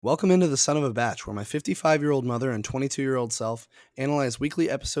Welcome into The Son of a Batch, where my 55-year-old mother and 22-year-old self analyze weekly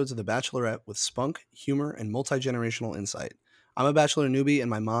episodes of The Bachelorette with spunk, humor, and multi-generational insight. I'm a Bachelor newbie, and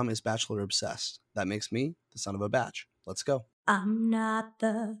my mom is Bachelor obsessed. That makes me the son of a batch. Let's go. I'm not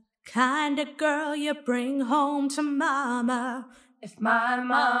the kind of girl you bring home to mama. If my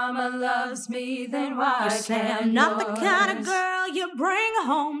mama loves me, then why You say can't I'm not the yours? kind of girl you bring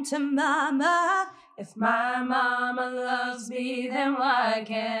home to mama. If my mama loves me, then why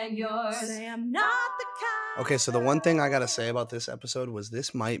can't yours? Say I'm not the kind. Okay, so the one thing I gotta say about this episode was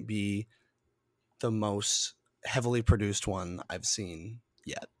this might be the most heavily produced one I've seen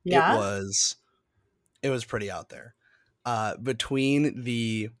yet. Yeah? It was pretty out there. Between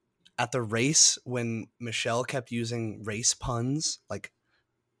at the race when Michelle kept using race puns, like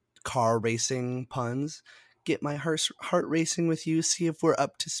car racing puns, get my heart racing with you, see if we're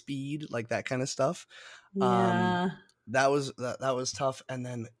up to speed, like that kind of stuff. Yeah. That was tough. And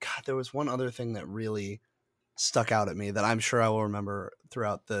then God, there was one other thing that really stuck out at me that I'm sure I will remember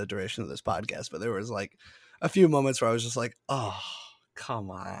throughout the duration of this podcast, but there was like a few moments where I was just like, oh,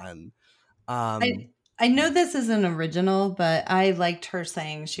 come on. I know this isn't original, but I liked her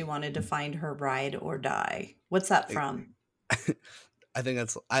saying she wanted to find her ride or die. What's that from? I think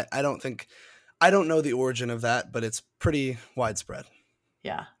that's I don't know the origin of that, but it's pretty widespread.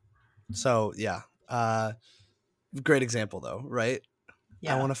 Yeah. So yeah. Great example though, right?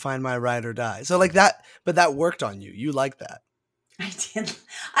 Yeah. I want to find my ride or die. So like that, but that worked on you. You like that. I did.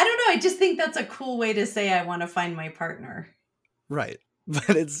 I don't know. I just think that's a cool way to say I want to find my partner. Right. But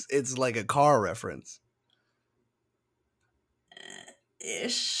it's like a car reference.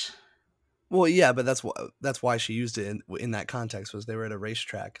 Ish. Well, yeah, but that's why she used it in that context was they were at a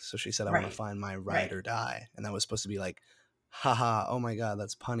racetrack. So she said, I want to find my ride or die. And that was supposed to be like, haha, oh my God,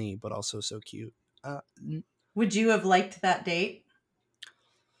 that's punny, but also so cute. Would you have liked that date?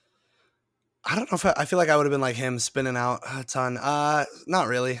 I don't know if I feel like I would have been like him spinning out a ton. Not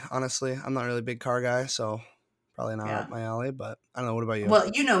really, honestly. I'm not really a big car guy, so probably not up my alley, but I don't know. What about you? Well,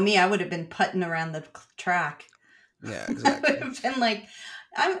 you know me, I would have been putting around the track. Yeah, exactly. I would have been like,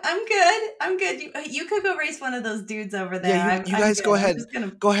 I'm good. I'm good. You could go race one of those dudes over there. Yeah, you guys go ahead.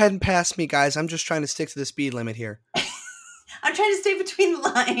 Go ahead and pass me, guys. I'm just trying to stick to the speed limit here. I'm trying to stay between the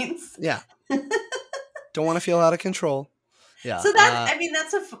lines. Yeah. Don't want to feel out of control. Yeah. So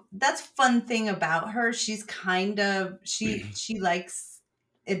that's fun thing about her. She's kind of she likes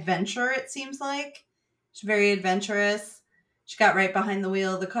adventure. It seems like she's very adventurous. She got right behind the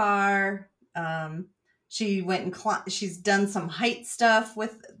wheel of the car. She went and she's done some height stuff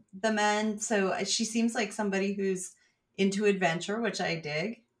with the men. So she seems like somebody who's into adventure, which I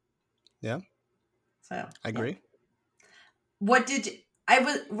dig. Yeah. So I agree. Were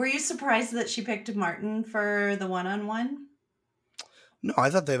you surprised that she picked Martin for the one-on-one? No, I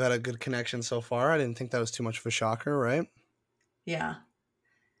thought they've had a good connection so far. I didn't think that was too much of a shocker, right? Yeah.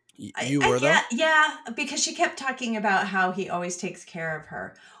 You were though? Yeah, because she kept talking about how he always takes care of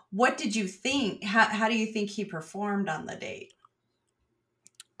her. What did you think? How do you think he performed on the date?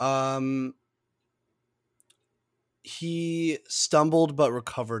 He stumbled but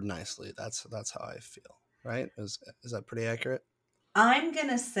recovered nicely. That's how I feel. Right? Is that pretty accurate? I'm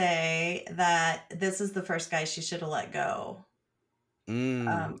gonna say that this is the first guy she should have let go. On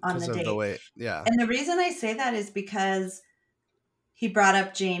the date. The way, yeah. And the reason I say that is because he brought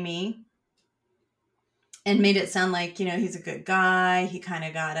up Jamie and made it sound like, he's a good guy. He kind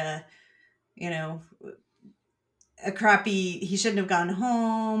of got a he shouldn't have gone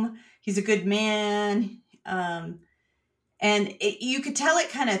home. He's a good man. And you could tell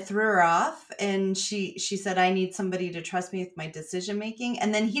it kind of threw her off. And she said, I need somebody to trust me with my decision making.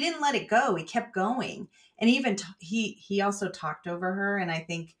 And then he didn't let it go. He kept going. And even he also talked over her. And I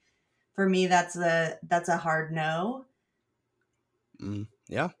think for me, that's a hard no.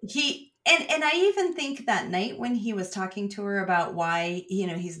 Yeah. And I even think that night when he was talking to her about why,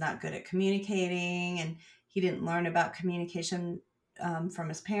 he's not good at communicating and he didn't learn about communication from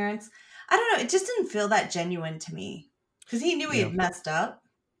his parents. I don't know. It just didn't feel that genuine to me because he knew he had messed up.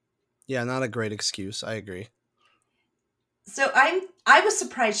 Yeah. Not a great excuse. I agree. So I was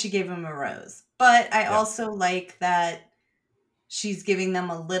surprised she gave him a rose, but I also like that she's giving them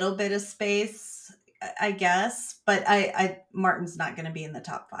a little bit of space, I guess. But Martin's not going to be in the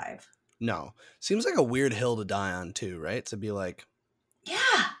top 5. No. Seems like a weird hill to die on too, right? To be like,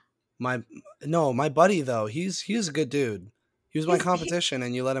 yeah, my buddy though, he's a good dude. He was my competition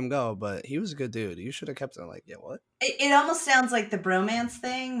and you let him go, but he was a good dude. You should have kept him. Like, yeah, what? It almost sounds like the bromance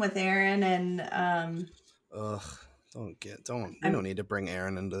thing with Aaron and Ugh. We don't need to bring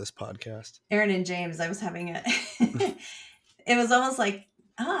Aaron into this podcast. Aaron and James. I was having it was almost like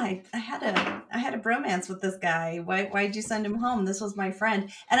I had a bromance with this guy. Why'd you send him home? This was my friend.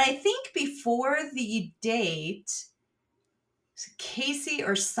 And I think before the date, Casey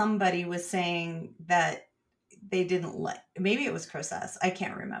or somebody was saying that they didn't let, maybe it was Chris S. I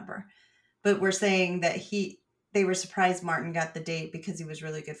can't remember. But we're saying that they were surprised Martin got the date because he was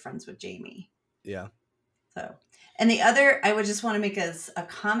really good friends with Jamie. Yeah. So, and the other, I would just want to make a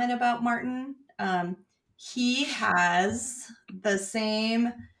comment about Martin. He has the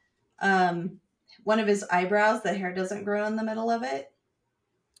same, one of his eyebrows, the hair doesn't grow in the middle of it.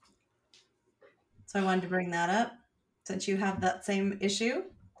 So I wanted to bring that up since you have that same issue.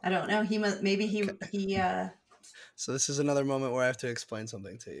 I don't know. Maybe he So this is another moment where I have to explain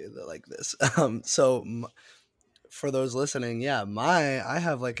something to you that like this. For those listening, yeah, I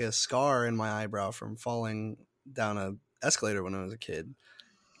have like a scar in my eyebrow from falling down a escalator when I was a kid.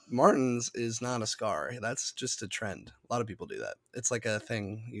 Martin's is not a scar. That's just a trend. A lot of people do that. It's like a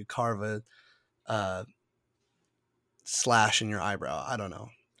thing. You carve a slash in your eyebrow. I don't know.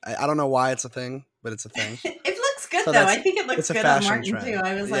 I don't know why it's a thing, but it's a thing. it looks good So though. I think it looks it's a good on fashion Martin trend. too.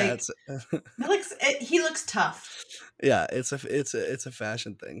 I was Yeah, like, he looks tough. yeah, it's a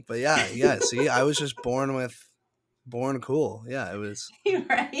fashion thing. But yeah. See, I was just born cool. Yeah, it was.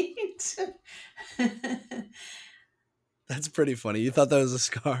 Right. That's pretty funny. You thought that was a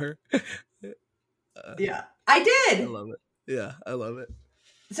scar? Yeah, I I did. love it. Yeah, I love it.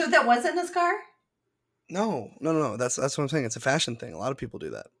 So that wasn't a scar? No. That's what I'm saying. It's a fashion thing. A lot of people do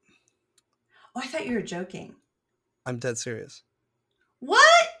that. Oh, I thought you were joking. I'm dead serious.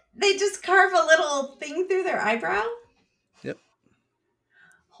 What? They just carve a little thing through their eyebrow? Yep.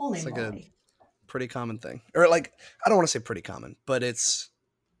 Holy It's like moly. a pretty common thing. Or like, I don't want to say pretty common, but it's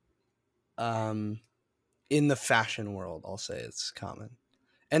in the fashion world, I'll say it's common.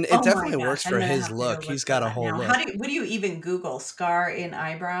 And it Oh my definitely works gosh, I'm for gonna his have to go look. look He's for got a that whole now. look. What do you even Google scar in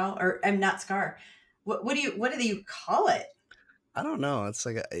eyebrow? Or I'm not scar. What do you call it? I don't know. It's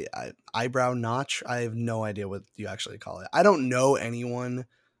like a eyebrow notch. I have no idea what you actually call it. I don't know anyone.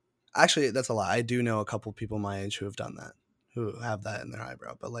 Actually, that's a lie. I do know a couple people my age who have done that, who have that in their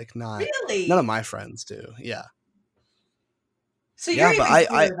eyebrow, but like none of Really? my friends do. Yeah. So you're Yeah, but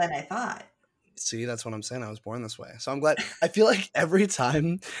even I cooler than I thought. see, that's what I'm saying. I was born this way. So I'm glad. I feel like every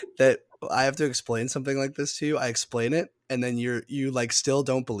time that I have to explain something like this to you, I explain it and then you like still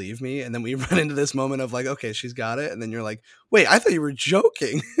don't believe me, and then we run into this moment of like, okay, she's got it, and then you're like, wait, I thought you were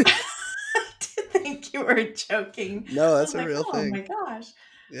joking. I did think you were joking. No, I that's was a like, real oh my thing. gosh.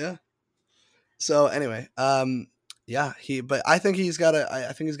 Yeah. So anyway, yeah, but I think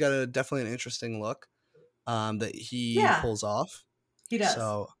I think he's got a definitely an interesting look, that he Yeah, pulls off. he does.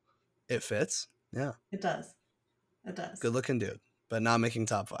 So it fits. Yeah. It does. It does. Good looking dude, but not making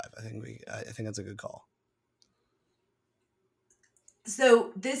top 5. I think that's a good call.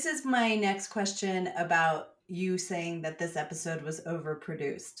 So this is my next question about you saying that this episode was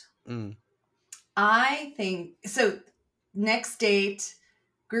overproduced. Mm. I think so. Next date,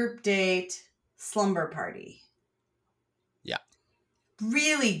 group date, slumber party. Yeah.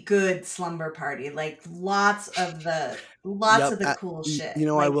 Really good slumber party. Like lots of Yep. the cool shit. You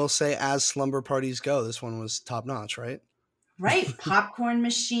know, I Like will say, as slumber parties go, this one was top notch, right? right, popcorn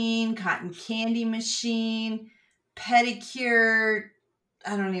machine, cotton candy machine, pedicure.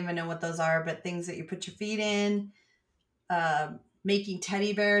 I don't even know what those are, but things that you put your feet in. Making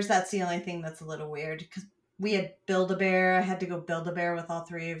teddy bears. That's the only thing that's a little weird because we had Build-A-Bear. I had to go Build-A-Bear with all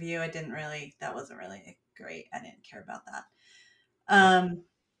 3 of you. That wasn't really great. I didn't care about that.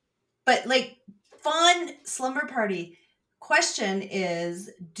 But like fun slumber party. Question is,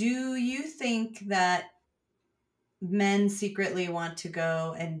 do you think that men secretly want to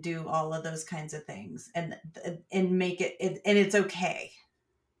go and do all of those kinds of things and make it and it's okay?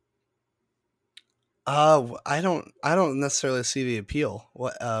 I don't necessarily see the appeal.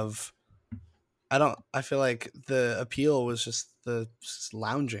 I feel like the appeal was just the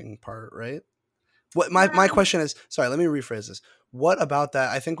lounging part, right? What my Well, question is, sorry, let me rephrase this. What about that?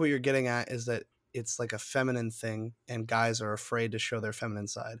 I think what you're getting at is that it's like a feminine thing and guys are afraid to show their feminine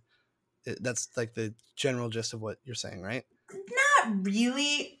side. That's like the general gist of what you're saying, right? not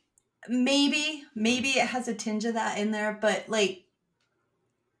really. Maybe it has a tinge of that in there, but like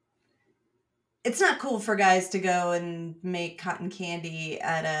it's not cool for guys to go and make cotton candy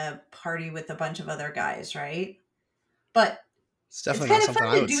at a party with a bunch of other guys, right? But It's it's definitely not kind of something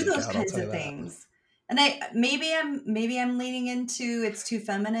fun I to would do seek those out, I'll kinds tell of you that. things. And maybe I'm leaning into it's too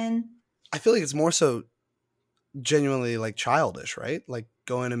feminine. I feel like it's more so genuinely like childish, right? Like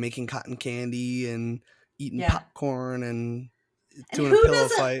going and making cotton candy and eating Yeah. popcorn and And doing a pillow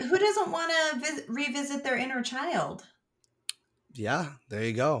fight. who doesn't want to revisit their inner child? yeah, there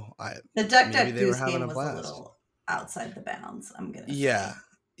you go. The Duck Maybe Duck they were Goose having game a was a blast. little outside the bounds, I'm gonna Yeah, say.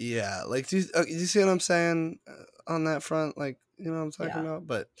 yeah. Like, do you see what I'm saying on that front? Like, you know what I'm talking Yeah. about?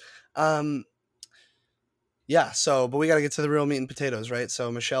 But, um, yeah. So, but we got to get to the real meat and potatoes, right?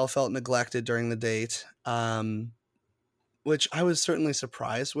 So Michelle felt neglected during the date, which I was certainly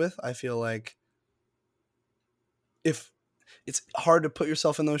surprised with. I feel like if it's hard to put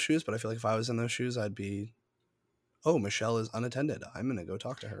yourself in those shoes, but I feel like if I was in those shoes, I'd be, oh, Michelle is unattended. I'm gonna go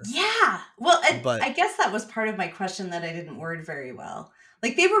talk to her. Yeah. Well, and But I guess that was part of my question that I didn't word very well.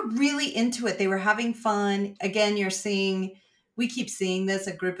 Like they were really into it. They were having fun. Again, we keep seeing this,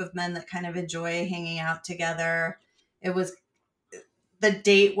 a group of men that kind of enjoy hanging out together. It was the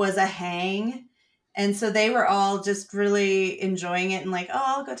date was a hang. And so they were all just really enjoying it and like, oh,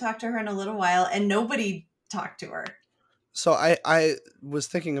 I'll go talk to her in a little while. And nobody talked to her. so I was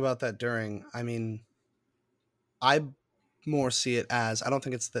thinking about that during. I mean, I more see it as I don't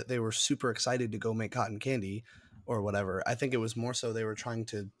think it's that they were super excited to go make cotton candy or whatever. I think it was more so they were trying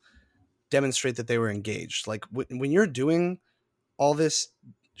to demonstrate that they were engaged. Like when you're doing all this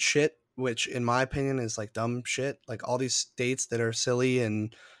shit, which in my opinion is like dumb shit, like all these dates that are silly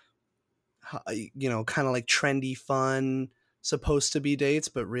and kind of like trendy, fun, supposed to be dates,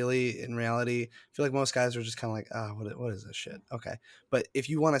 but really in reality, I feel like most guys are just kind of like, what is this shit? Okay, but if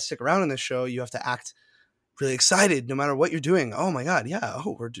you want to stick around in this show, you have to act really excited no matter what you're doing. Oh my god, yeah.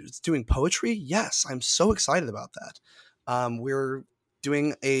 Oh, we're doing poetry. Yes, I'm so excited about that. We're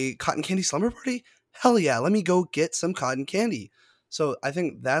doing a cotton candy slumber party. Hell yeah, let me go get some cotton candy. So I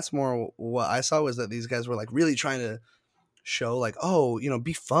think that's more what I saw was that these guys were like really trying to show like, oh,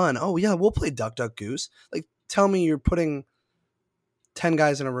 be fun. Oh yeah, we'll play Duck Duck Goose. Like, tell me you're putting 10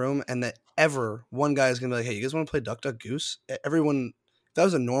 guys in a room and that ever one guy is gonna be like, hey, you guys want to play Duck Duck Goose? Everyone, if that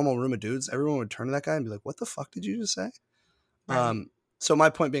was a normal room of dudes, everyone would turn to that guy and be like, what the fuck did you just say? Right. So my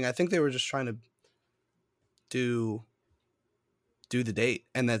point being, I think they were just trying to do the date,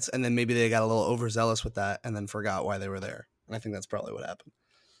 and then maybe they got a little overzealous with that and then forgot why they were there. And I think that's probably what happened.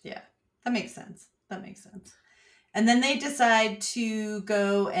 Yeah. That makes sense. That makes sense. And then they decide to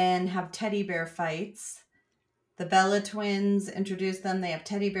go and have teddy bear fights. The Bella twins introduce them. They have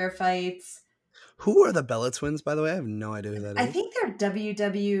teddy bear fights. Who are the Bella twins, by the way? I have no idea who that I is. think they're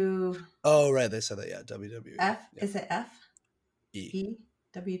WWF. Oh, right. They said that. Yeah. WWE. Yeah. Is it F? E. E?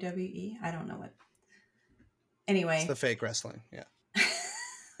 WWE? I don't know what. It's the Anyway. fake wrestling. Yeah.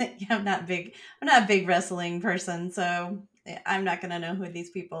 Yeah, I'm not a big wrestling person, so I'm not gonna know who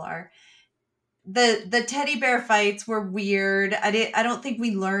these people are. The teddy bear fights were weird. I don't think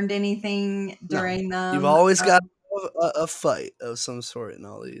we learned anything No. during You've them. always got a fight of some sort in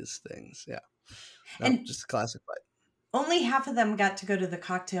all these things. Yeah. No, And just a classic fight. only half of them got to go to the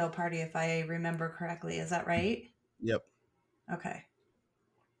cocktail party, if I remember correctly. Is that right? Yep. Okay.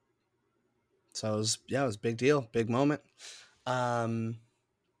 So it was a big deal, big moment.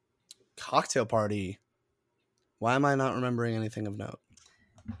 Cocktail party. Why am I not remembering anything of note?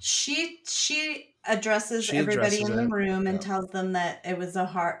 She addresses She everybody addresses in the it. room and Yeah. tells them that it was a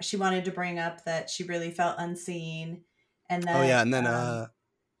hard. She wanted to bring up that she really felt unseen, and Oh yeah, that and then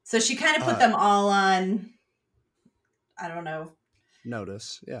so she kind of put them all on. I don't know.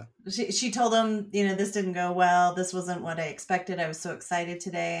 notice. Yeah. She told them, this didn't go well. This wasn't what I expected. I was so excited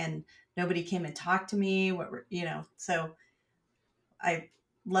today, and nobody came and talked to me. So I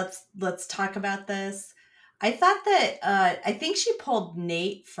let's talk about this. I thought that I think she pulled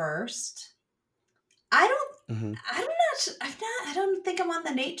Nate first. I don't. Mm-hmm. I don't think I'm on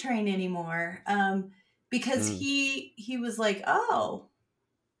the Nate train anymore. Because he was like, oh,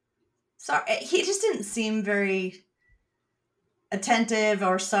 sorry. He just didn't seem very attentive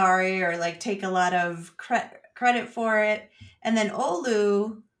or sorry or like take a lot of credit for it. And then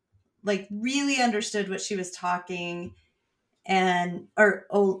Olu like really understood what she was talking and or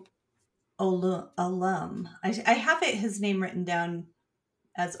alum. I have his name written down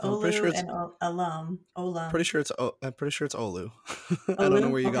as I'm pretty sure Olu it's and alum. pretty sure it's I'm pretty sure it's Olu. I don't know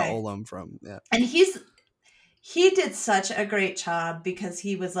Olu. where you got Okay. Olum from. Yeah. And he did such a great job because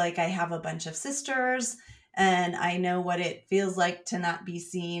he was like, I have a bunch of sisters and I know what it feels like to not be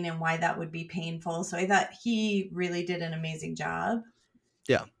seen and why that would be painful. So I thought he really did an amazing job.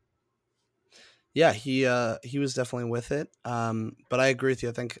 Yeah. Yeah, he was definitely with it. But I agree with you.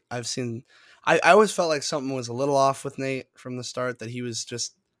 I think I always felt like something was a little off with Nate from the start, that he was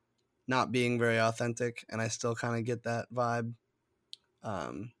just not being very authentic, and I still kind of get that vibe.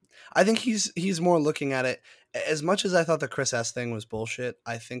 I think he's more looking at it as much as I thought the Chris S thing was bullshit.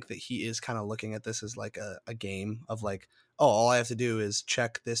 I think that he is kind of looking at this as like a game of like, oh, all I have to do is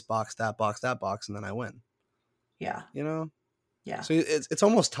check this box, that box, that box, and then I win. Yeah. You know? Yeah. So it's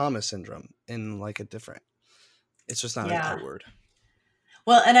almost Thomas syndrome in like a different. It's just not as Yeah. outward.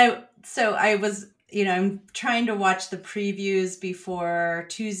 Well, and I was, I'm trying to watch the previews before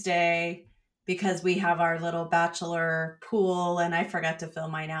Tuesday because we have our little bachelor pool and I forgot to fill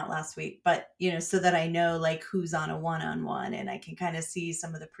mine out last week, but so that I know like who's on a one-on-one and I can kind of see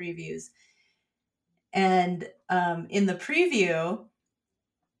some of the previews. And in the preview,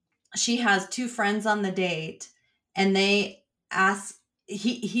 she has two friends on the date and they ask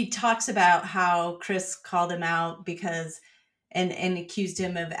he talks about how Chris called him out because and accused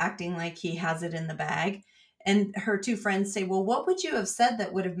him of acting like he has it in the bag. And her two friends say, well, what would you have said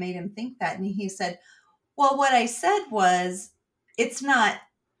that would have made him think that? And he said, well, what I said was, it's not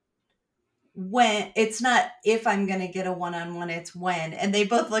if I'm going to get a one-on-one, it's when. And they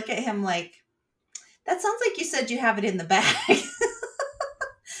both look at him like, that sounds like you said you have it in the bag.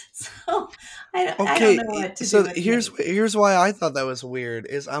 So I don't know Okay, what to do so with here's Nate. here's why I thought that was weird.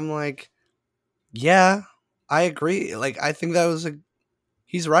 Is I'm like, yeah, I agree. Like I think that was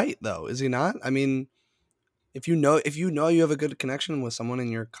he's right though, is he not? I mean, if you know you have a good connection with someone and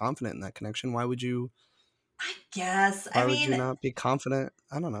you're confident in that connection, I guess. why would you not be confident?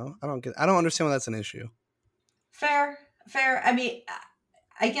 I don't know. I don't understand why that's an issue. Fair, fair. I mean,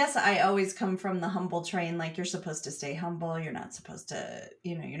 I guess I always come from the humble train. Like you're supposed to stay humble. You're not supposed to,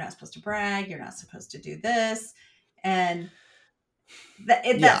 you're not supposed to brag. You're not supposed to do this. And Yeah, that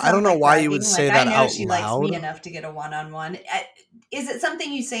I don't sounds know like why you bragging. would Like say I that know out she likes me loud. enough to get a one-on-one. Is it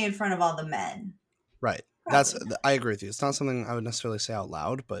something you say in front of all the men? Right. Probably not. I agree with you. It's not something I would necessarily say out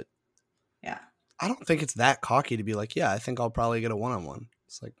loud, but Yeah. I don't think it's that cocky to be like, yeah, I think I'll probably get a one-on-one.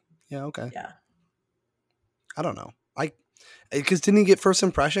 It's like, yeah, okay. Yeah. I don't know. Because didn't he get first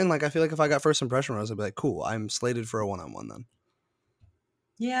impression? Like, I feel like if I got first impression rose, I'd be like, cool, I'm slated for a one-on-one then.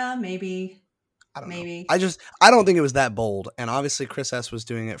 Yeah. Maybe. I don't know. Maybe. I don't think it was that bold. And obviously Chris S was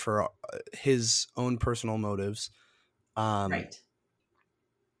doing it for his own personal motives. Right.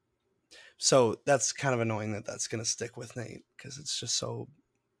 So that's kind of annoying that that's going to stick with Nate because it's just so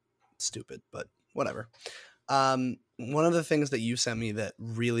stupid, but whatever. One of the things that you sent me that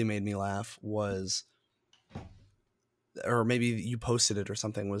really made me laugh was, or maybe you posted it or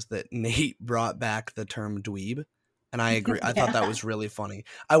something, was that Nate brought back the term dweeb. And I agree. I thought that Yeah. was really funny.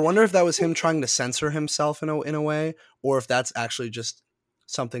 I wonder if that was him trying to censor himself in a way, or if that's actually just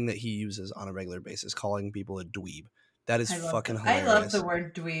something that he uses on a regular basis, calling people a dweeb. That is fucking I love the hilarious.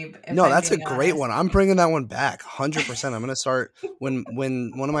 word dweeb, if No, I'm that's a being great honest. one. I'm bringing that one back, 100%. I'm gonna start when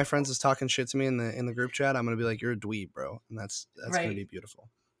one of my friends is talking shit to me in the group chat. I'm gonna be like, "You're a dweeb, bro," and that's gonna be Right. beautiful.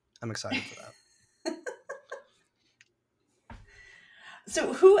 I'm excited for that.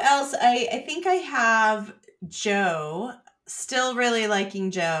 So who else? I think I have Joe. Still really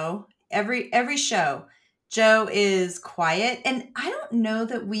liking Joe. Every show, Joe is quiet, and I don't know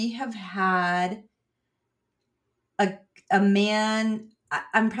that we have had a a man.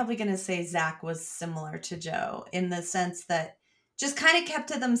 I'm probably going to say Zach was similar to Joe in the sense that just kind of kept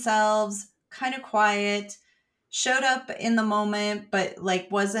to themselves, kind of quiet, showed up in the moment, but like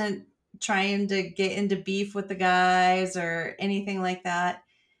wasn't trying to get into beef with the guys or anything like that.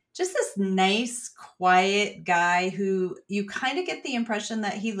 Just this nice, quiet guy who you kind of get the impression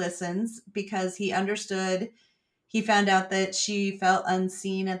that he listens because he understood. He found out that she felt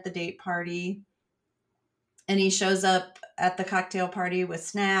unseen at the date party and he shows up at the cocktail party with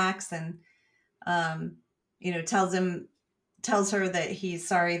snacks and um, tells her that he's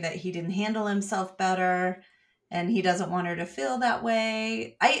sorry that he didn't handle himself better and he doesn't want her to feel that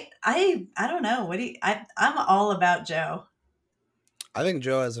way. I don't know. I'm all about Joe. I think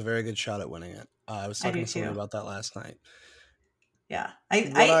Joe has a very good shot at winning it. I was I talking do to somebody too. about that last night. Yeah.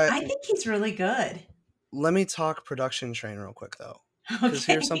 What I I think he's really good. Let me talk production train real quick though, because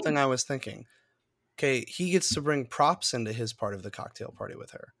here's Okay. something I was thinking. Okay, he gets to bring props into his part of the cocktail party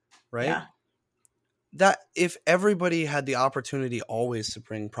with her, right? Yeah. That if everybody had the opportunity always to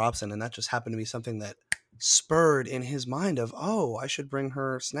bring props in, and that just happened to be something that spurred in his mind of, oh, I should bring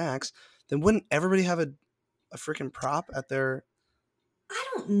her snacks, then wouldn't everybody have a freaking prop at their I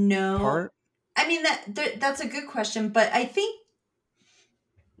don't know. part? I mean that's a good question, but I think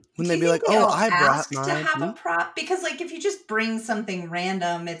Wouldn't do they you be think like, they oh, all I brought ask to my have a prop? Because like if you just bring something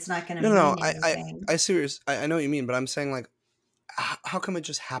random, it's not going to No, no, mean anything. I see I know what you mean, but I'm saying like, how come it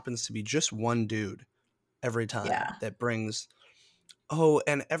just happens to be just one dude every time Yeah. that brings, oh,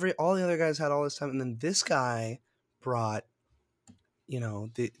 and all the other guys had all this time, and then this guy brought,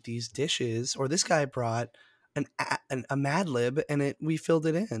 these dishes, or this guy brought a Mad Lib, and we filled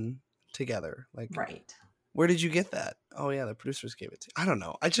it in together. Like, Right. where did you get that? Oh yeah, the producers gave it to you. I don't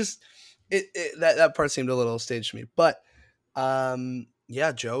know. I just that part seemed a little staged to me, but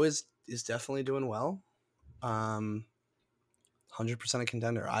Yeah, Joe is definitely doing well. 100% a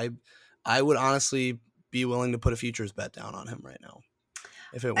contender. I would honestly be willing to put a futures bet down on him right now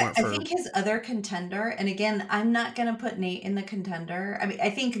if it weren't I for think his other contender, and again, I'm not going to put Nate in the contender. I mean, I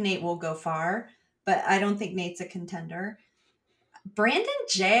think Nate will go far, but I don't think Nate's a contender. Brandon's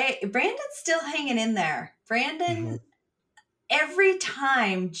still hanging in there. Mhm. Brandon every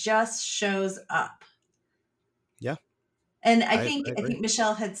time just shows up. Yeah, And I I agree. think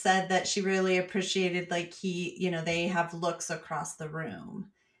Michelle had said that she really appreciated like they have looks across the room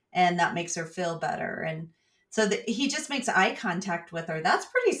and that makes her feel better. And so that he just makes eye contact with her. That's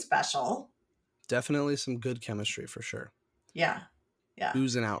pretty special. Definitely some good chemistry for sure. Yeah. Yeah.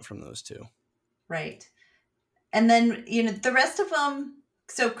 Oozing out from those two. Right. And then, the rest of them.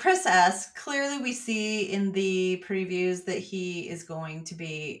 So Chris S, clearly we see in the previews that he is going to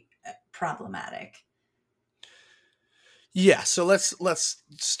be problematic. Yeah, so let's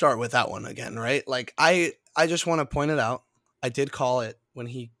start with that one again, right? Like I just want to point it out. I did call it when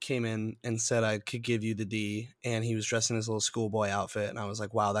he came in and said I could give you the D, and he was dressed in his little schoolboy outfit, and I was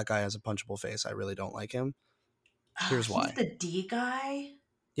like, wow, that guy has a punchable face. I really don't like him. Oh, Here's he's why. the D guy.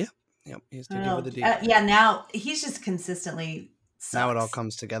 Yeah, yep, he's the give her Oh, the D guy. yeah. Now he's just consistently Now it all sucks.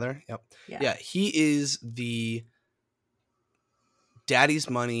 comes together. Yep. Yeah. Yeah, he is the daddy's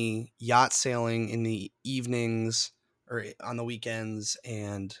money yacht sailing in the evenings or on the weekends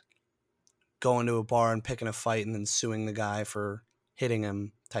and going to a bar and picking a fight and then suing the guy for hitting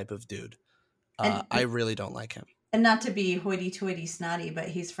him type of dude. And I really don't like him. and not to be hoity-toity snotty, but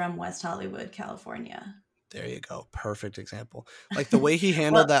he's from West Hollywood, California. There you go. Perfect example. Like the way he Well,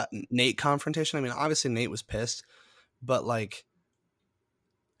 handled that Nate confrontation. I mean, obviously Nate was pissed, but like,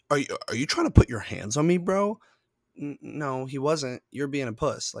 are you trying to put your hands on me, bro? No, he wasn't. You're being a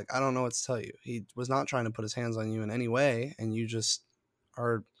puss. Like, I don't know what to tell you. He was not trying to put his hands on you in any way, and you just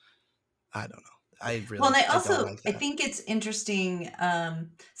are. I don't know. and I don't like I that. think it's interesting.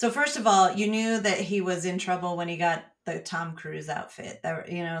 So first of all, you knew that he was in trouble when he got the Tom Cruise outfit. That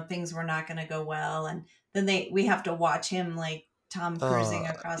things were not going to go well, and then we have to watch him like Tom Cruising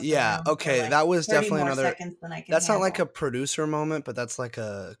across the Yeah, room for okay. like That was 30 definitely more another. seconds than I can That's not like handle. a producer moment, but that's like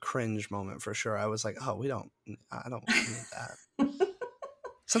a cringe moment for sure. I was like, oh, I don't need that.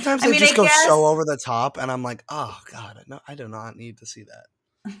 Sometimes I they mean, just I go guess. so over the top, and I'm like, oh god, no, I do not need to see that.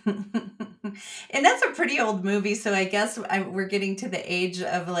 And that's a pretty old movie, so I guess we're getting to the age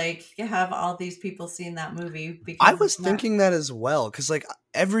of like have all these people seen that movie I because was it's not thinking that as well, because like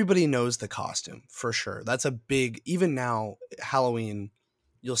everybody knows the costume for sure. That's a big. Even now, Halloween,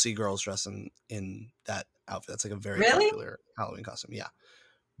 you'll see girls dressing in that outfit. That's like a very really. popular Halloween costume. Yeah,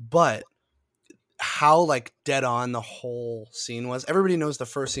 but how like dead on the whole scene was. Everybody knows the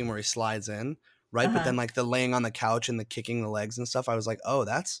first scene where he slides in, right? But Uh-huh. then like the laying on the couch and the kicking the legs and stuff, I was like, oh,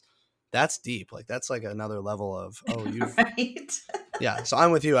 that's deep. Like that's like another level of Right. yeah. So I'm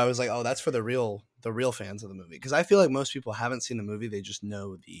with you. I was like, oh, that's for the real fans of the movie because I feel like most people haven't seen the movie. They just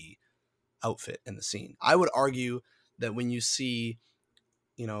know the outfit and the scene. I would argue that when you see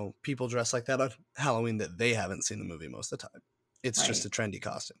people dressed like that on Halloween, that they haven't seen the movie most of the time. It's just Right. a trendy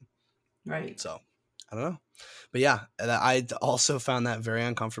costume. Right. So I don't know, but yeah, I also found that very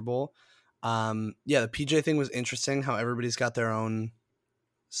uncomfortable. Yeah, the PJ thing was interesting. How everybody's got their own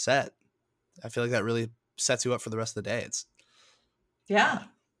set. I feel like that really sets you up for the rest of the day. It's Yeah. odd.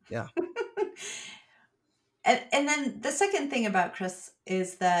 Yeah. And then the second thing about Chris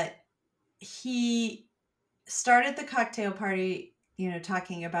is that he started the cocktail party,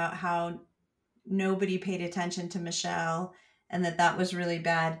 talking about how nobody paid attention to Michelle and that was really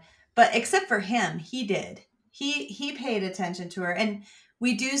bad. But except for him, he did. He paid attention to her. And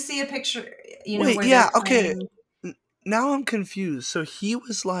we do see a picture, Wait. where they're Yeah. Okay. playing. Now I'm confused. So he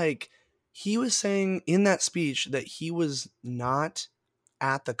was saying in that speech that he was not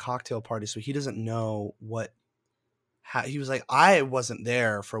at the cocktail party, so he doesn't know he was like, I wasn't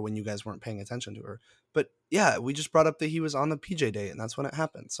there for when you guys weren't paying attention to her. But yeah, we just brought up that he was on the PJ date and that's when it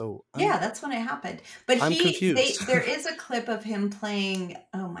happened. So Yeah, that's when it happened. But I'm confused. there is a clip of him playing.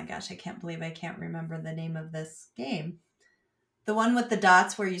 Oh my gosh, I can't believe I can't remember the name of this game. The one with the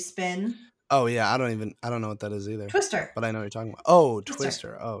dots where you spin. Oh yeah, I don't know what that is either. Twister. But I know what you're talking about. Oh, Twister.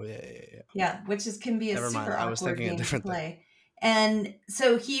 Twister. Oh yeah, yeah, yeah. Yeah, which can be a Never mind. super I was awkward thinking a game to different thing. play. And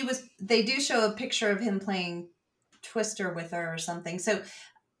so they do show a picture of him playing Twister with her or something. So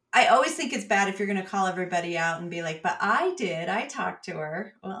I always think it's bad if you're going to call everybody out and be like, but I talked to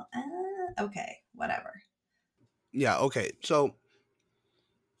her. Well, okay, whatever. Yeah, okay. So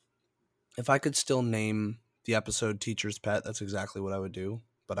if I could still name the episode Teacher's Pet, that's exactly what I would do.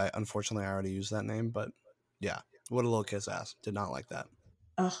 But unfortunately I already used that name, but yeah. What a little kiss ass. Did not like that.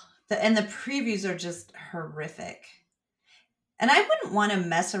 Ugh. And the previews are just horrific. And I wouldn't want to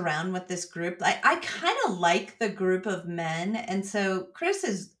mess around with this group. I kind of like the group of men, and so Chris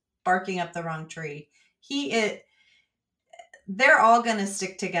is barking up the wrong tree. They're all going to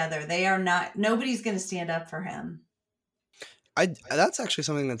stick together. They are not. Nobody's going to stand up for him. That's actually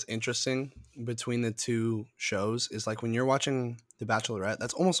something that's interesting between the two shows is like when you're watching The Bachelorette,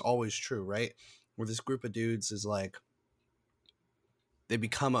 that's almost always true, right? Where this group of dudes is like they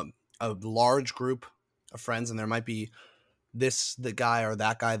become a large group of friends, and there might be the guy or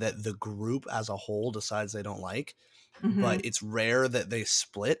that guy that the group as a whole decides they don't like, but it's rare that they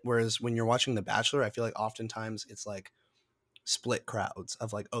split. Whereas when you're watching The Bachelor, I feel like oftentimes it's like split crowds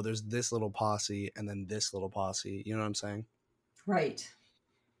of like, oh, there's this little posse and then this little posse. You know what I'm saying? Right.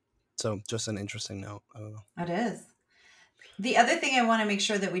 So just an interesting note. I don't know. It is. The other thing I want to make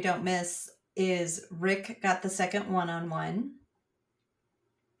sure that we don't miss is Rick got the second one-on-one.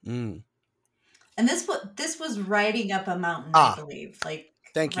 And this was riding up a mountain, I believe. Like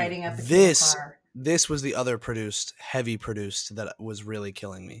thank you. Riding up a car. This was the other heavy produced that was really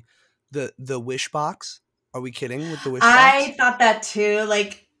killing me. The wish box. Are we kidding with the wish box? I thought that too.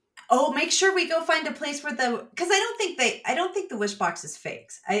 Like, oh, make sure we go find a place where because I don't think the wish box is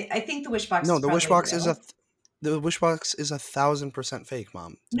fakes. I think the wish box. No, is the wish box real. The wish box is 1,000% fake,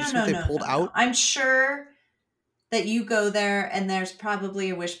 Mom. No. I'm sure that you go there and there's probably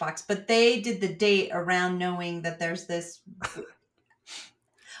a wish box, but they did the date around knowing that there's this.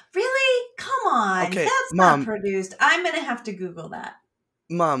 Really? Come on. Okay, that's Mom, not produced. I'm going to have to Google that.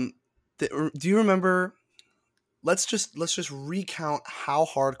 Mom, do you remember? Let's just recount how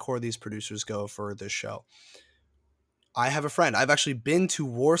hardcore these producers go for this show. I have a friend. I've actually been to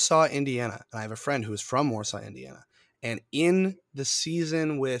Warsaw, Indiana, and I have a friend who is from Warsaw, Indiana. And in the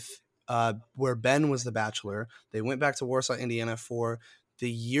season with where Ben was the Bachelor, they went back to Warsaw, Indiana for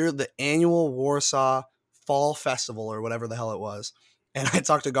the annual Warsaw Fall Festival or whatever the hell it was. And I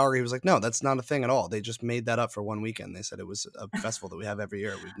talked to Gary. He was like, "No, that's not a thing at all. They just made that up for one weekend. They said it was a festival that we have every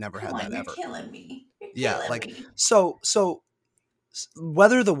year. We've never had that ever." You're killing me. Me. So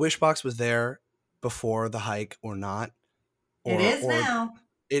whether the wish box was there before the hike or not, it is now.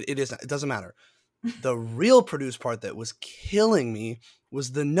 It is. It doesn't matter. The real produced part that was killing me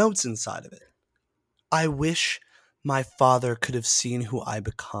was the notes inside of it. I wish my father could have seen who I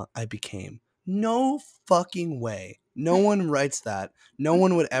became. No fucking way. No one writes that. No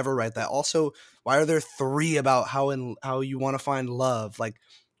one would ever write that. Also, why are there 3 about how you want to find love? Like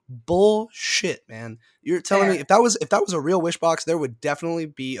bullshit, man. You're telling me if that was a real wish box, there would definitely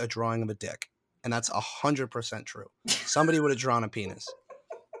be a drawing of a dick. And that's 100% true. Somebody would have drawn a penis.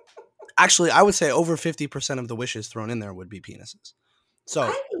 Actually, I would say over 50% of the wishes thrown in there would be penises. So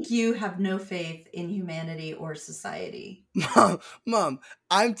I think you have no faith in humanity or society. Mom,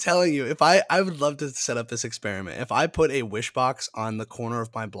 I'm telling you, if I would love to set up this experiment. If I put a wish box on the corner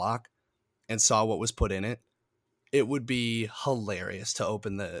of my block and saw what was put in it, it would be hilarious to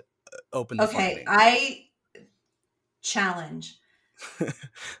open the Okay, I challenge.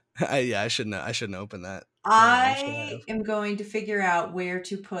 I shouldn't open that. I am going to figure out where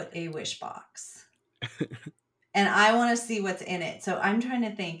to put a wish box. And I want to see what's in it. So I'm trying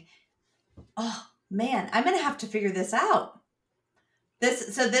to think, oh man, I'm going to have to figure this out.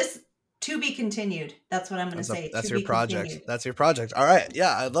 This to be continued. That's what I'm going to say. That's your project. Continued. That's your project. All right.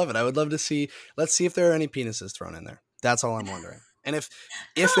 Yeah, I love it. I would love to see. Let's see if there are any penises thrown in there. That's all I'm wondering. And if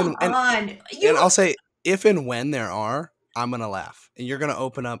I'll say if and when there are, I'm going to laugh. And you're going to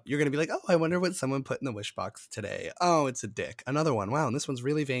open up. You're going to be like, oh, I wonder what someone put in the wish box today. Oh, it's a dick. Another one. Wow, this one's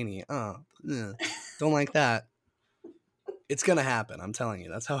really veiny. Oh, don't like that. It's going to happen. I'm telling you.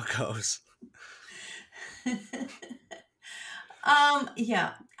 That's how it goes.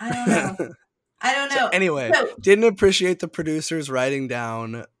 Yeah. I don't know. So anyway, didn't appreciate the producers writing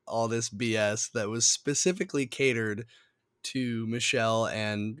down all this BS that was specifically catered to Michelle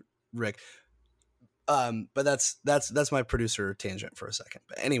and Rick. But that's my producer tangent for a second.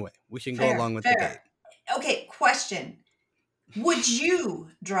 But anyway, we can go along with the date. Okay, question. Would you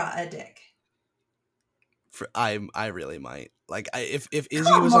draw a dick? I really might. Like if Izzy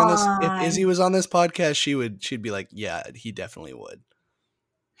was on this if Izzy was on this podcast, she'd be like, yeah, he definitely would.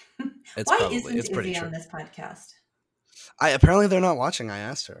 Why isn't Izzy on this podcast? Apparently they're not watching. I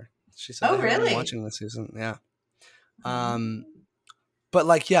asked her. She said, "Oh, really? Watching this season, yeah." But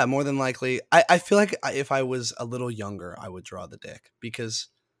like, yeah, more than likely, I feel like if I was a little younger, I would draw the dick because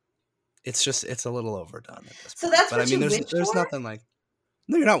it's a little overdone at this point. So that's but what I mean, you there's nothing like.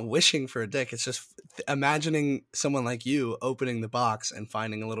 No, you're not wishing for a dick. It's just imagining someone like you opening the box and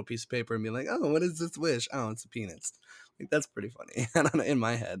finding a little piece of paper and being like, "Oh, what is this wish? Oh, it's a penis." Like that's pretty funny. I don't know, in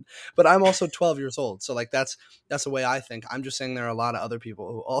my head. But I'm also 12 years old, so like that's the way I think. I'm just saying there are a lot of other people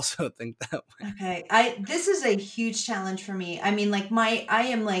who also think that way. Okay. This is a huge challenge for me. I mean, like I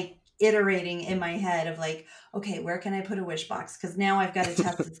am like iterating in my head of like, okay, where can I put a wish box? Because now I've got to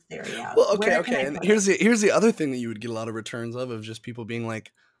test this theory out. Well, okay, Where can I okay. And put it? here's the other thing that you would get a lot of returns of just people being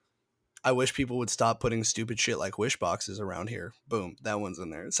like, I wish people would stop putting stupid shit like wish boxes around here. Boom, that one's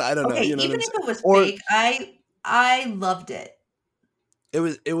in there. So I don't know, Okay, you know what even I'm if saying? it was Or fake, I loved it.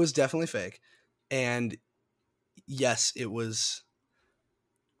 it was definitely fake. And yes, it was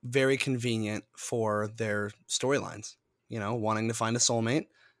very convenient for their storylines, you know, wanting to find a soulmate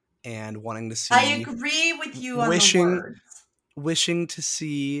and wanting to I see agree with you on the wishing words.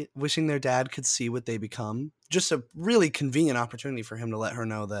 wishing their dad could see what they become. Just a really convenient opportunity for him to let her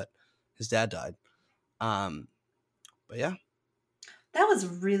know that his dad died. But yeah. That was a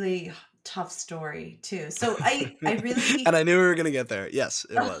really tough story too. So I And really I knew we were gonna get there. Yes,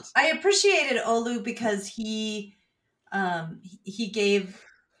 it was. I appreciated Olu because he gave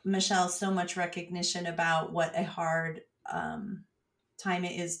Michelle so much recognition about what a hard time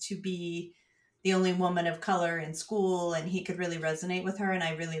it is to be the only woman of color in school, and he could really resonate with her, and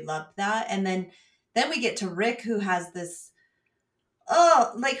I really loved that. And then we get to Rick, who has this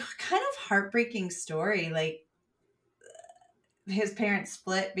like kind of heartbreaking story. Like his parents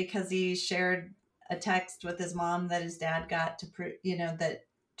split because he shared a text with his mom that his dad got to that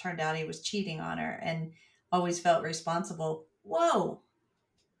turned out he was cheating on her, and always felt responsible. Whoa.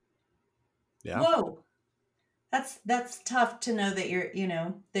 Yeah. Whoa. That's tough to know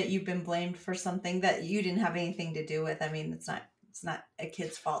that that you've been blamed for something that you didn't have anything to do with. I mean, it's not a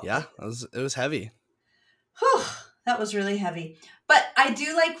kid's fault. Yeah, it was heavy. Whew, that was really heavy. But I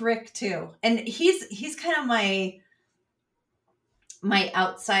do like Rick too. And he's kind of my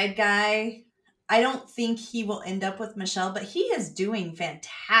outside guy. I don't think he will end up with Michelle, but he is doing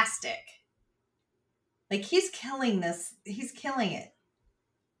fantastic. Like he's killing this. He's killing it.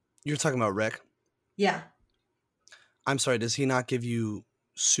 You're talking about Rick. Yeah. I'm sorry, does he not give you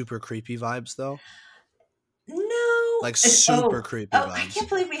super creepy vibes though? No. Like super creepy I vibes. can't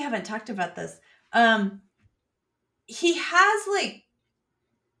believe we haven't talked about this. He has like,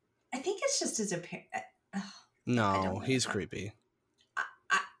 I think it's just his appearance. No, he's creepy.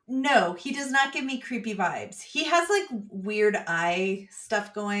 No, he does not give me creepy vibes. He has like weird eye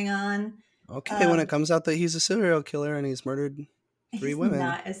stuff going on. Okay, when it comes out that he's a serial killer and he's murdered 3 He's women.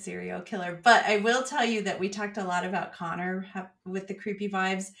 not a serial killer, but I will tell you that we talked a lot about Connor with the creepy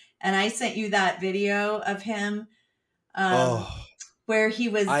vibes, and I sent you that video of him where he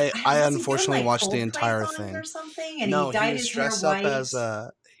was. I was he doing, unfortunately like, watched the cold entire Pythons thing or something, and No, he dyed his hair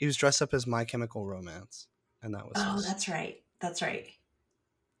white. he was dressed up as My Chemical Romance, and that was That's right. That's right.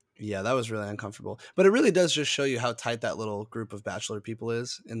 Yeah, that was really uncomfortable. But it really does just show you how tight that little group of Bachelor people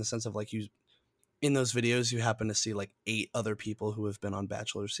is, in the sense of like in those videos you happen to see like 8 other people who have been on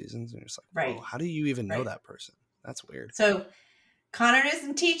Bachelor seasons, and you're just like, Right. "Whoa, how do you even know that person?" That's weird. So Connor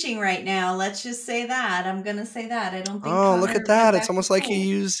isn't teaching right now. Let's just say that. I'm gonna say that. I don't think. Oh, Connor look at that! went It's back almost to like school.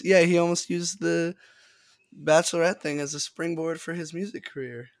 he almost used the Bachelorette thing as a springboard for his music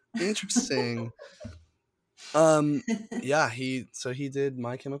career. Interesting. Yeah, he did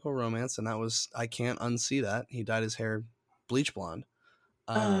My Chemical Romance, and I can't unsee that. He dyed his hair bleach blonde.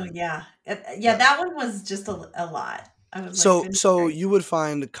 Yeah, that one was just a lot. I was like, So goodness so gracious. you would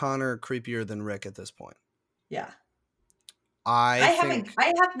find Connor creepier than Rick at this point. Yeah. I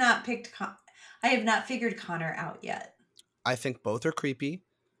have not picked. I have not figured Connor out yet. I think both are creepy,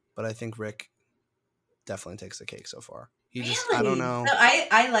 but I think Rick definitely takes the cake so far. I don't know. So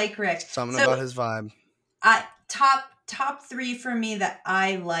I like Rick. Something about his vibe. Top 3 for me that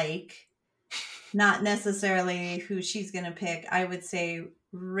I like, not necessarily who she's gonna pick. I would say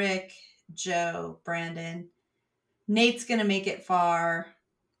Rick, Joe, Brandon. Nate's gonna make it far.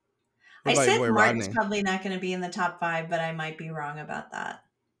 What I about your said boy Martin's Rodney? probably not going to be in the top 5, but I might be wrong about that.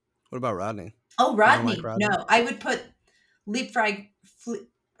 What about Rodney? Oh, You Rodney. don't like Rodney? No, I would put leapfrog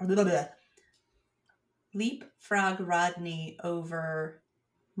Rodney over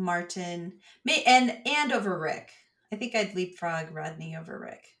Martin, and over Rick. I think I'd leapfrog Rodney over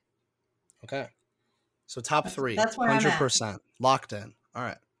Rick. Okay. So top 3. That's where I'm at. 100%. Locked in. All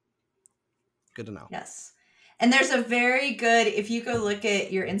right. Good to know. Yes. And there's a very good, if you go look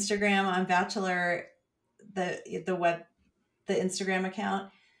at your Instagram on Bachelor, the Instagram account,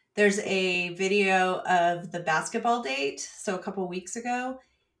 there's a video of the basketball date. So a couple weeks ago,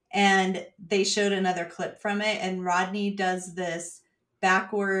 and they showed another clip from it. And Rodney does this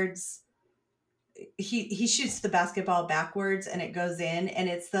backwards. He shoots the basketball backwards and it goes in, and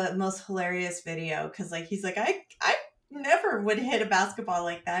it's the most hilarious video because like he's like I never would hit a basketball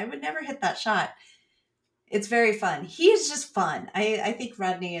like that. I would never hit that shot. It's very fun. He's just fun. I think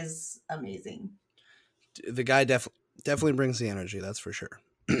Rodney is amazing. The guy definitely brings the energy. That's for sure.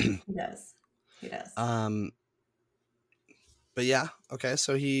 He does. He does. But yeah, okay.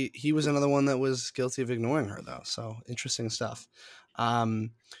 So he was another one that was guilty of ignoring her, though. So interesting stuff.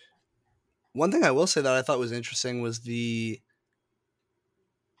 One thing I will say that I thought was interesting was the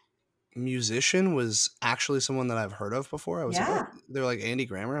musician was actually someone that I've heard of before. I was like, oh, they're like Andy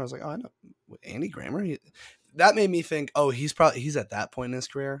Grammer. I was like, oh, I know Andy Grammer. That made me think, oh, he's at that point in his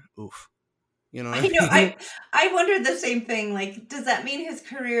career. Oof. You know what I know. mean? I wondered the same thing. Like, does that mean his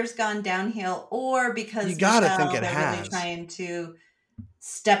career's gone downhill, or because You gotta Michelle, think it they're has. really trying to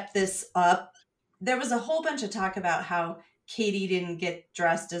step this up? There was a whole bunch of talk about how Katie didn't get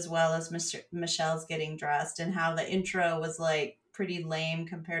dressed as well as Michelle's getting dressed, and how the intro was like pretty lame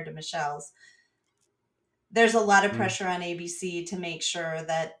compared to Michelle's. There's a lot of pressure on ABC to make sure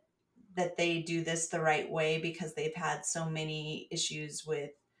that they do this the right way, because they've had so many issues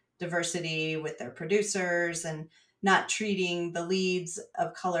with diversity with their producers and not treating the leads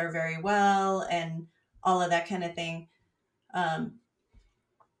of color very well and all of that kind of thing.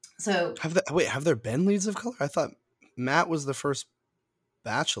 So have there been leads of color? I thought Matt was the first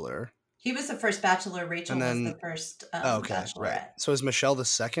Bachelor. He was the first Bachelor. Rachel was the first Bachelorette. Right. So is Michelle the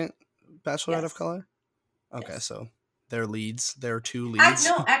second Bachelorette of Yes. color? Okay, Yes. so they're leads. There are two leads.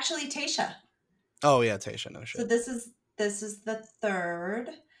 No, actually, Tayshia. Oh yeah, Tayshia. No shit. So this is the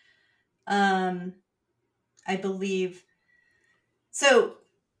third. I believe. So,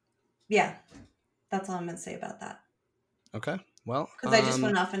 yeah, that's all I'm going to say about that. Okay. Well, because I just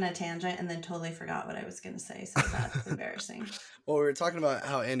went off in a tangent and then totally forgot what I was going to say. So that's embarrassing. Well, we were talking about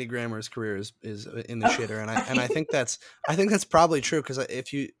how Andy Grammer's career is in the shitter, and I think that's probably true, because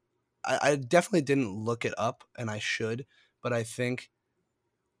I definitely didn't look it up, and I should, but I think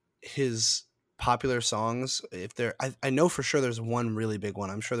his popular songs, if there, I know for sure there's one really big one.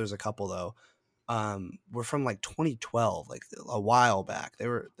 I'm sure there's a couple though. Were from like 2012, like a while back. They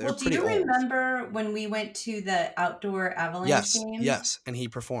were pretty old. Do you remember when we went to the outdoor Avalanche games? Yes, and he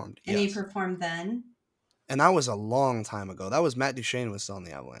performed. And he performed then? And that was a long time ago. That was Matt Duchene was still in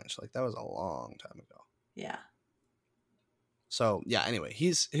the Avalanche. Like, that was a long time ago. Yeah. So, yeah, anyway,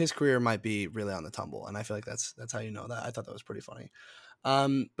 his career might be really on the tumble, and I feel like that's how you know that. I thought that was pretty funny.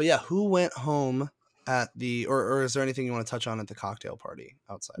 But yeah, who went home at the, or is there anything you want to touch on at the cocktail party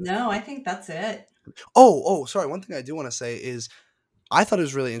outside? No, I think that's it. Oh, sorry. One thing I do want to say is I thought it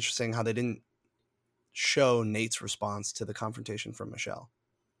was really interesting how they didn't show Nate's response to the confrontation from Michelle.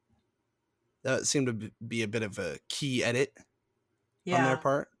 That seemed to be a bit of a key edit on their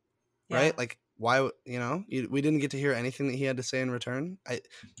part, right? Like, why, we didn't get to hear anything that he had to say in return.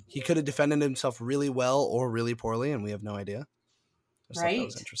 He could have defended himself really well or really poorly, and we have no idea. I just thought that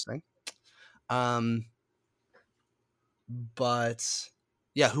was interesting. But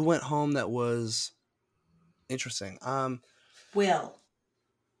yeah, who went home that was interesting? Will.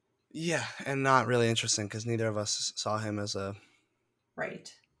 Yeah, and not really interesting because neither of us saw him as a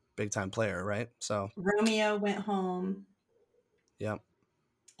big time player, right? So Romeo went home. Yeah.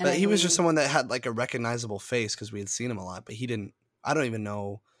 But he was just someone that had like a recognizable face because we had seen him a lot, but he didn't. I don't even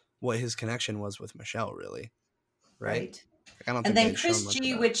know what his connection was with Michelle, really. Right. Like, I don't and think then Chris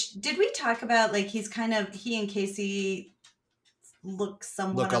G, which did we talk about? Like, he and Casey look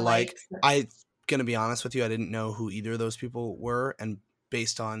somewhat alike. I'm gonna be honest with you, I didn't know who either of those people were, and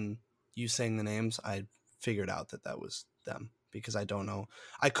based on you saying the names, I figured out that was them, because I don't know.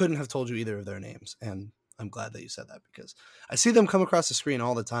 I couldn't have told you either of their names, and I'm glad that you said that because I see them come across the screen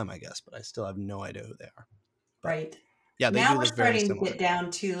all the time, I guess, but I still have no idea who they are. But, yeah, they now do we're look very starting similar. to get down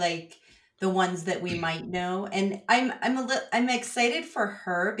to like the ones that we might know, and I'm excited for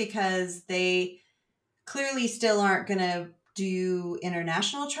her because they clearly still aren't going to do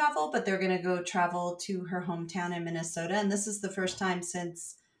international travel, but they're going to go travel to her hometown in Minnesota, and this is the first time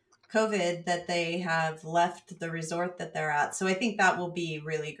since COVID that they have left the resort that they're at. So I think that will be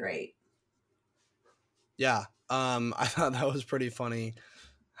really great. Yeah. I thought that was pretty funny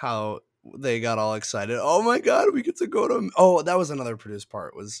how they got all excited. Oh my God, we get to go to, that was another produced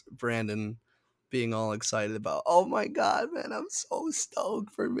part, was Brandon being all excited about, oh my God, man, I'm so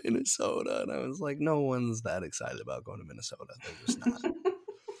stoked for Minnesota. And I was like, no one's that excited about going to Minnesota. They're just not.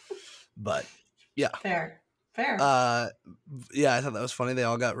 But yeah. Fair. Yeah, I thought that was funny. They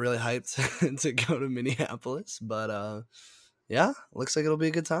all got really hyped to go to Minneapolis, but yeah, looks like it'll be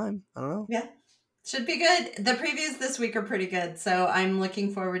a good time. I don't know. Yeah. Should be good. The previews this week are pretty good, so I'm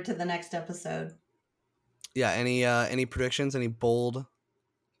looking forward to the next episode. Yeah, any predictions? Any bold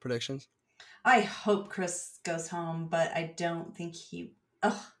predictions? I hope Chris goes home, but I don't think he...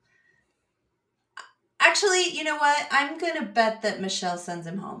 Ugh. Actually, you know what? I'm going to bet that Michelle sends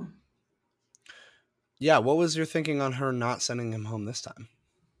him home. Yeah, what was your thinking on her not sending him home this time?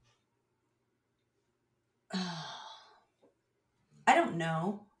 I don't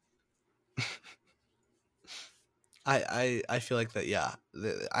know. I feel like that, yeah.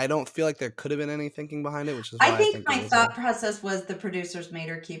 I don't feel like there could have been any thinking behind it, which is why I think it my was thought process was the producers made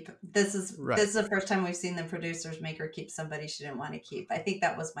her keep... This is Right. the first time we've seen the producers make her keep somebody she didn't want to keep. I think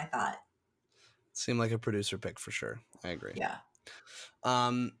that was my thought. Seemed like a producer pick for sure. I agree. Yeah.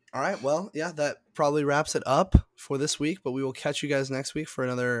 All right. Well, yeah, that probably wraps it up for this week, but we will catch you guys next week for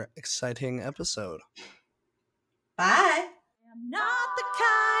another exciting episode. Bye. I'm not the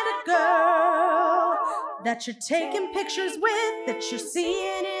kind of girl that you're taking pictures with, that you're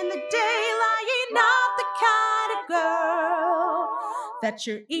seeing in the daylight. Not the kind of girl that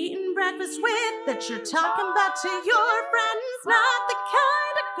you're eating breakfast with, that you're talking about to your friends. Not the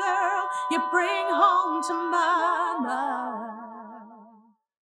kind of girl you bring home to